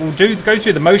going, but we'll go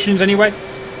through the motions anyway.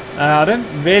 I don't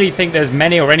really think there's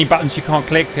many or any buttons you can't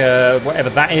click, whatever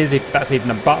that is, if that's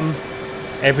even a button.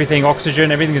 Everything,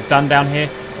 oxygen, everything is done down here.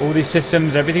 All these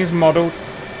systems, everything is modelled.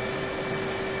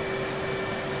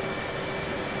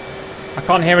 I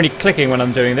can't hear any clicking when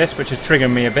I'm doing this, which is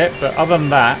triggering me a bit, but other than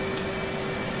that...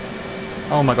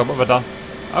 Oh my god, what have I done?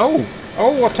 Oh,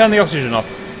 I've turned the oxygen off.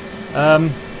 Well,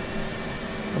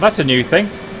 that's a new thing.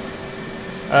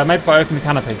 Maybe if I open the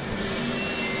canopy.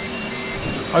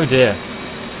 Oh dear.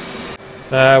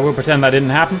 We'll pretend that didn't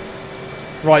happen.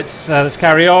 Right, let's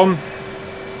carry on.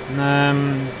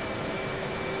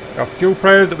 Got a fuel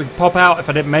probe that we can pop out. If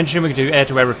I didn't mention, we can do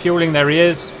air-to-air refueling. There he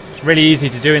is. It's really easy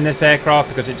to do in this aircraft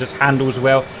because it just handles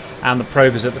well, and the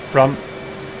probe is at the front.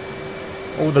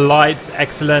 All the lights,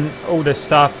 excellent. All this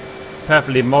stuff,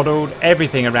 perfectly modelled.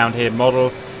 Everything around here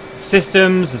modelled.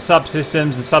 Systems, and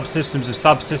subsystems, and subsystems of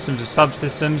subsystems of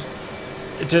subsystems.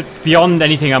 Just beyond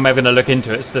anything I'm ever going to look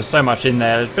into it. There's so much in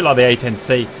there. It's a bit like the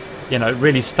A10C, you know,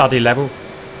 really study level.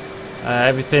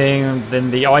 Everything,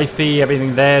 then the IFE,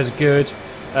 everything there is good.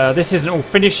 This isn't all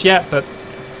finished yet, but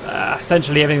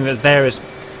essentially everything that's there is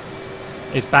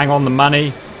bang on the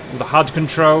money. All the HUD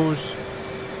controls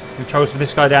for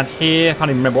this guy down here. I can't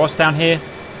even remember what's down here.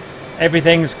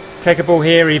 Everything's clickable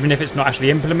here, even if it's not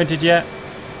actually implemented yet.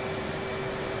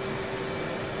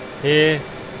 Here,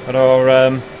 got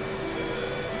our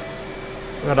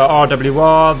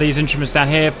RWR. These instruments down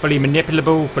here, fully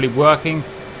manipulable, fully working.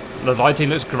 The lighting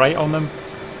looks great on them.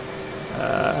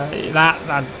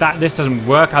 This doesn't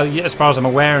work as far as I'm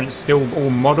aware, and it's still all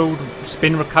modelled.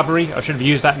 Spin recovery. I should have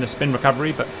used that in the spin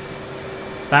recovery, but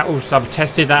that also, I've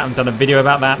tested that and done a video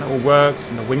about that, and it all works.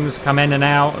 And the wings come in and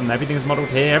out, and everything's modelled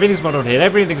here. Everything's modelled here.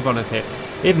 Everything's modelled here.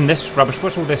 Even this rubbish.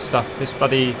 What's all this stuff? This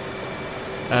bloody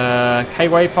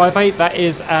K-Wave 5.8. That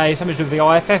is something to do with the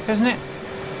IFF, isn't it?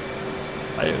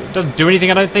 It doesn't do anything,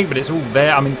 I don't think, but it's all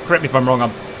there. I mean, correct me if I'm wrong.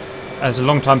 It's a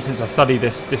long time since I studied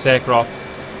this aircraft.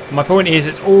 My point is,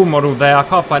 it's all modelled there. I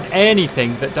can't find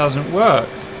anything that doesn't work.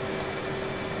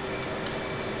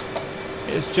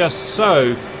 It's just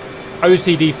so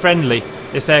OCD friendly,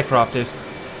 this aircraft is.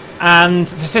 And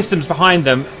the systems behind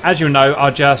them, as you know,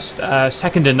 are just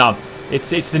second to none.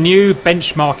 It's the new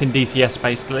benchmark in DCS,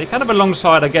 basically. Kind of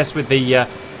alongside, I guess, with the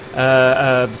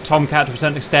Tomcat to a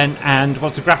certain extent, and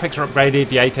once the graphics are upgraded,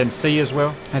 the FA-18C as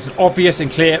well. It's an obvious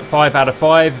and clear 5 out of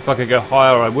 5. If I could go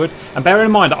higher, I would. And bear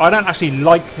in mind, I don't actually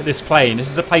like this plane. This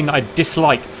is a plane that I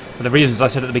dislike for the reasons I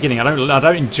said at the beginning. I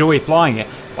don't enjoy flying it,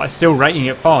 but I'm still rating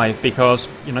it 5 because,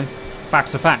 you know,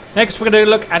 facts are facts. Next, we're going to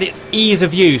look at its ease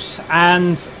of use,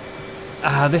 and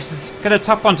this is kind of a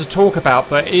tough one to talk about,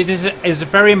 but it is a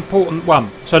very important one.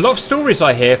 So a lot of stories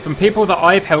I hear from people that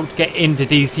I've helped get into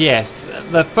DCS,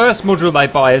 the first module they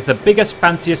buy is the biggest,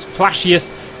 fanciest,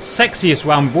 flashiest, sexiest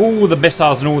one with all the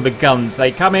missiles and all the guns.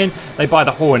 They come in, they buy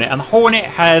the Hornet, and the Hornet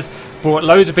has brought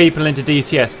loads of people into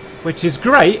DCS, which is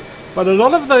great, but a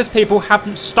lot of those people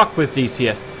haven't stuck with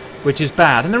DCS, which is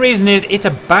bad. And the reason is, it's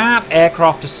a bad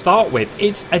aircraft to start with.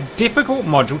 It's a difficult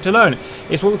module to learn.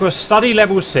 It's what we call a study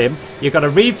level sim. You've got to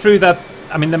read through the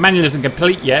manual isn't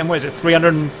complete yet, and what is it,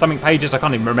 300 and something pages? I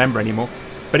can't even remember anymore.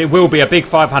 But it will be a big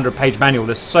 500 page manual.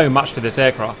 There's so much to this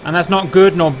aircraft. And that's not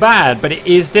good nor bad, but it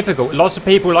is difficult. Lots of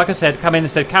people, like I said, come in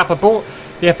and said, Cap, I bought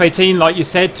the F-18, like you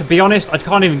said. To be honest, I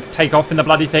can't even take off in the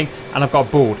bloody thing, and I've got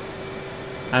bored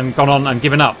and gone on and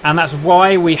given up. And that's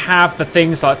why we have the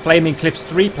things like Flaming Cliffs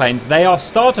 3 planes. They are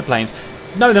starter planes.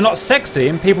 No, they're not sexy,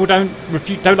 and people don't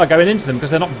like going into them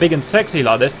because they're not big and sexy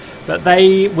like this, but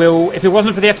they will. If it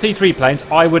wasn't for the FC3 planes,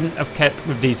 I wouldn't have kept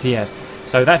with DCS.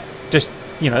 So that just,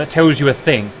 you know, that tells you a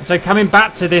thing. So coming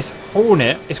back to this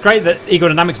Hornet, it's great that Eagle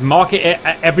Dynamics market it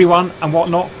at everyone and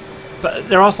whatnot, but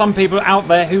there are some people out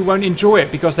there who won't enjoy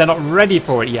it because they're not ready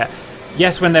for it yet.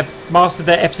 Yes, when they've mastered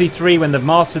their FC3, when they've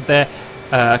mastered their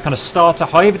kind of starter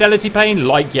high fidelity plane,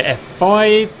 like your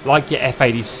F5, like your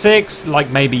F-86, like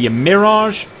maybe your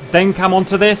Mirage, then come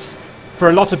onto this. For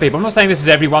a lot of people, I'm not saying this is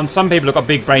everyone, some people have got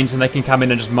big brains and they can come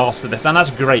in and just master this, and that's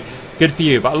great, good for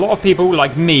you, but a lot of people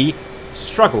like me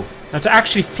struggle. Now, to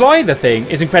actually fly the thing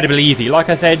is incredibly easy. Like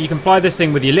I said, you can fly this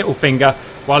thing with your little finger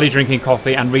while you're drinking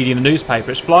coffee and reading the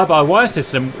newspaper. Its fly-by-wire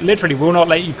system literally will not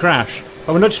let you crash.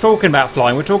 But we're not just talking about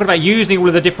flying, we're talking about using all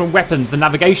of the different weapons, the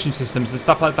navigation systems and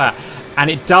stuff like that. And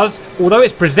it does, although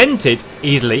it's presented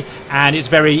easily, and it's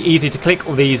very easy to click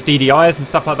all these DDIs and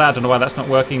stuff like that. I don't know why that's not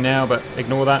working now, but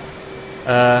ignore that.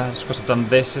 It's because I've done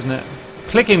this, isn't it?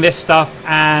 Clicking this stuff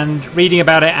and reading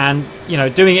about it and, you know,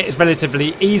 doing it is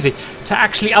relatively easy. To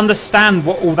actually understand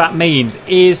what all that means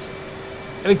is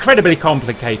incredibly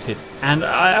complicated. And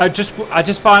I just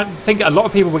think a lot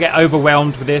of people will get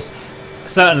overwhelmed with this,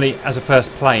 certainly as a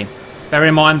first plane. Bear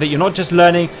in mind that you're not just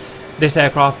learning this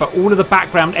aircraft, but all of the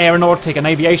background aeronautic and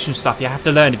aviation stuff you have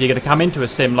to learn if you're going to come into a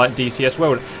sim like DCS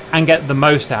World and get the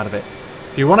most out of it.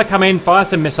 If you want to come in, fire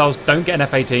some missiles, don't get an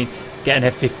F-18, get an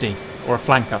F-15 or a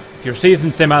flanker. If you're a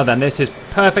seasoned simmer, then this is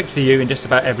perfect for you in just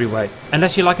about every way.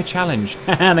 Unless you like a challenge,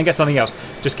 and then get something else.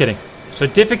 Just kidding. So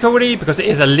difficulty, because it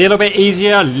is a little bit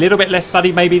easier, a little bit less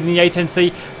study maybe than the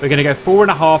FA-18C, we're going to go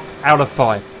 4.5 out of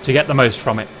 5 to get the most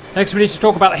from it. Next, we need to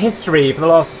talk about the history for the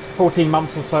last 14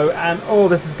 months or so, and oh,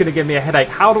 this is going to give me a headache.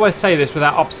 How do I say this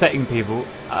without upsetting people?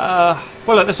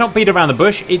 Well, look, let's not beat around the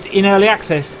bush. It's in early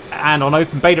access, and on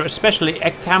open beta especially,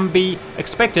 it can be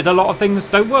expected a lot of things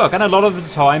don't work, and a lot of the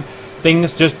time,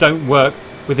 things just don't work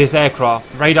with this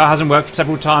aircraft. The radar hasn't worked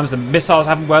several times, the missiles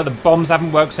haven't worked, the bombs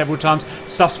haven't worked several times,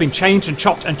 stuff's been changed and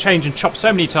chopped and changed and chopped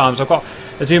so many times. I've got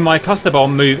to do my cluster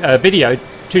bomb video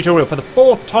tutorial for the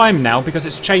 4th time now because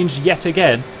it's changed yet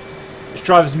again, which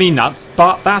drives me nuts,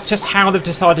 but that's just how they've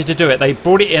decided to do it. They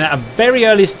brought it in at a very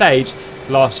early stage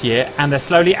last year, and they're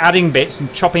slowly adding bits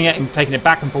and chopping it and taking it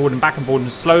back and forward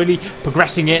and slowly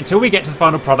progressing it until we get to the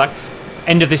final product,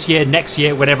 end of this year, next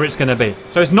year, whatever it's going to be.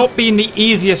 So it's not been the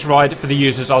easiest ride for the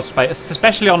users, I'll say,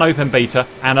 especially on open beta,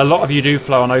 and a lot of you do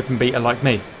flow on open beta like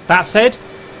me. That said,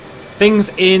 things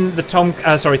in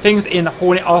the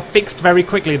Hornet are fixed very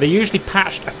quickly. They're usually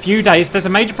patched a few days. There's a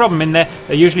major problem in there.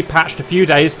 They're usually patched a few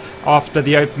days after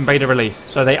the open beta release.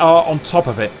 So they are on top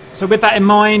of it. So with that in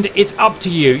mind, it's up to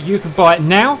you. You can buy it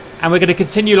now, and we're going to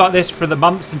continue like this for the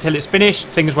months until it's finished.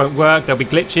 Things won't work. There'll be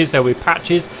glitches. There'll be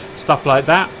patches, stuff like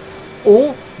that.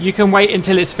 Or you can wait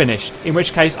until it's finished, in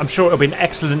which case I'm sure it'll be an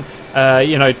excellent,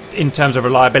 in terms of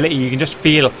reliability. You can just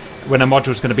feel when a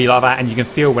module's going to be like that, and you can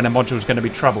feel when a module's going to be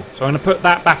trouble. So I'm going to put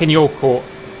that back in your court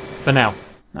for now.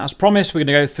 Now, as promised, we're going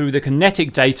to go through the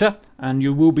kinetic data, and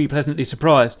you will be pleasantly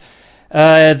surprised.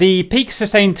 The peak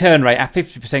sustained turn rate at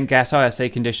 50% gas ISA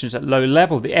conditions at low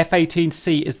level. The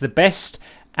F-18C is the best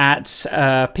at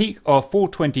peak of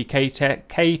 420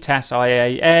 kTAS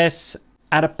IAS.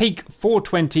 At a peak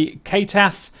 420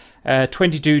 kTAS,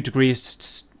 22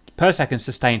 degrees per second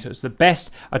sustained. So it's the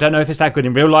best. I don't know if it's that good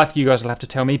in real life. You guys will have to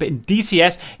tell me. But in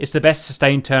DCS, it's the best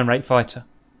sustained turn rate fighter.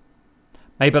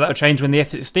 Maybe that'll change when the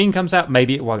F-16 comes out.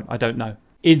 Maybe it won't. I don't know.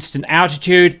 Instant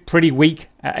altitude, pretty weak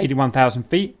at 81,000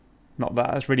 feet. Not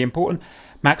that that's really important.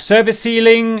 Max service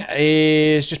ceiling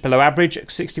is just below average at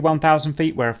 61,000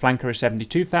 feet, where a flanker is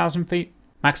 72,000 feet.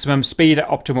 Maximum speed at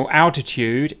optimal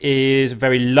altitude is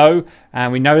very low,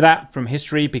 and we know that from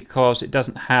history because it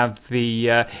doesn't have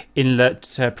the inlet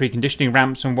preconditioning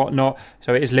ramps and whatnot,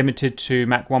 so it is limited to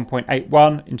Mach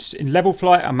 1.81 in level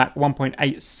flight and Mach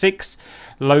 1.86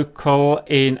 local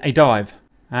in a dive.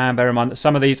 And bear in mind that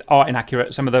some of these are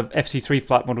inaccurate. Some of the FC3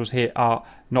 flight models here are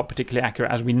not particularly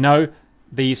accurate. As we know,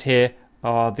 these here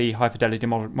are the high fidelity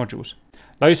modules.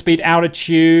 Low speed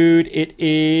altitude, it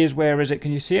is, where is it?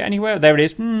 Can you see it anywhere? There it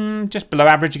is, just below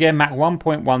average again, Mach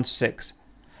 1.16.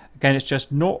 Again, it's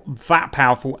just not that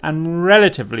powerful and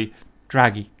relatively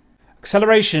draggy.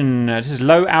 Acceleration, this is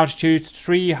low altitude,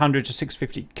 300 to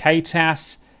 650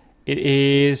 kTAS. It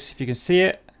is, if you can see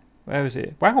it, where is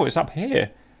it? Wow, it's up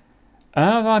here.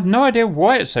 I have no idea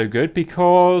why it's so good,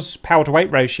 because power to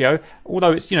weight ratio,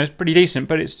 although it's, it's pretty decent,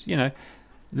 but it's,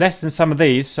 less than some of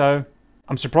these, so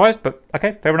I'm surprised, but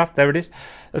okay, fair enough, there it is.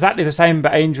 Exactly the same,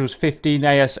 but Angels 15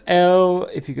 ASL,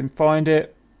 if you can find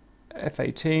it.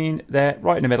 F-18, there,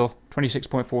 right in the middle,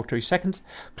 26.43 seconds.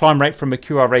 Climb rate from a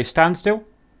QRA standstill.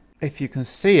 If you can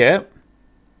see it,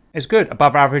 it's good.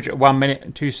 Above average at 1 minute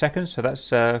and 2 seconds, so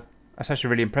that's actually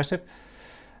really impressive.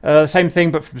 Same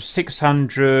thing, but from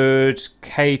 600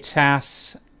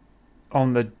 kTAS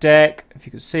on the deck, if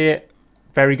you can see it,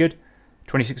 very good.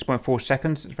 26.4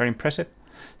 seconds, it's very impressive.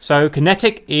 So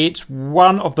kinetic, it's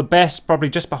one of the best, probably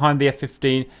just behind the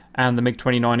F-15 and the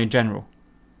MiG-29 in general,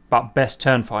 but best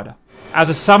turn fighter. As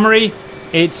a summary,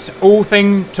 it's all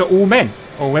thing to all men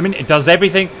or women. It does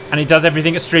everything, and it does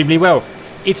everything extremely well.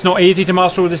 It's not easy to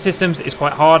master all the systems. It's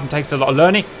quite hard and takes a lot of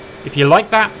learning. If you like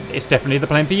that, it's definitely the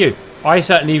plane for you. I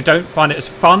certainly don't find it as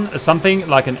fun as something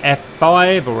like an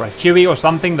F5 or a Huey or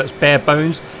something that's bare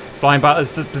bones, flying by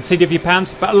the seat of your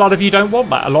pants, but a lot of you don't want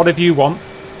that. A lot of you want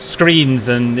screens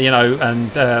and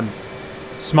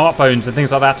smartphones and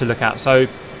things like that to look at. So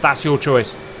that's your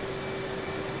choice.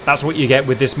 That's what you get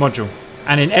with this module.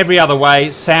 And in every other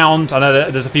way, sound, I know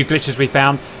that there's a few glitches we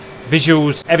found,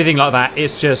 visuals, everything like that,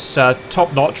 it's just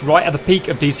top notch, right at the peak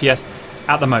of DCS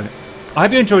at the moment. I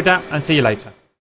hope you enjoyed that, and see you later.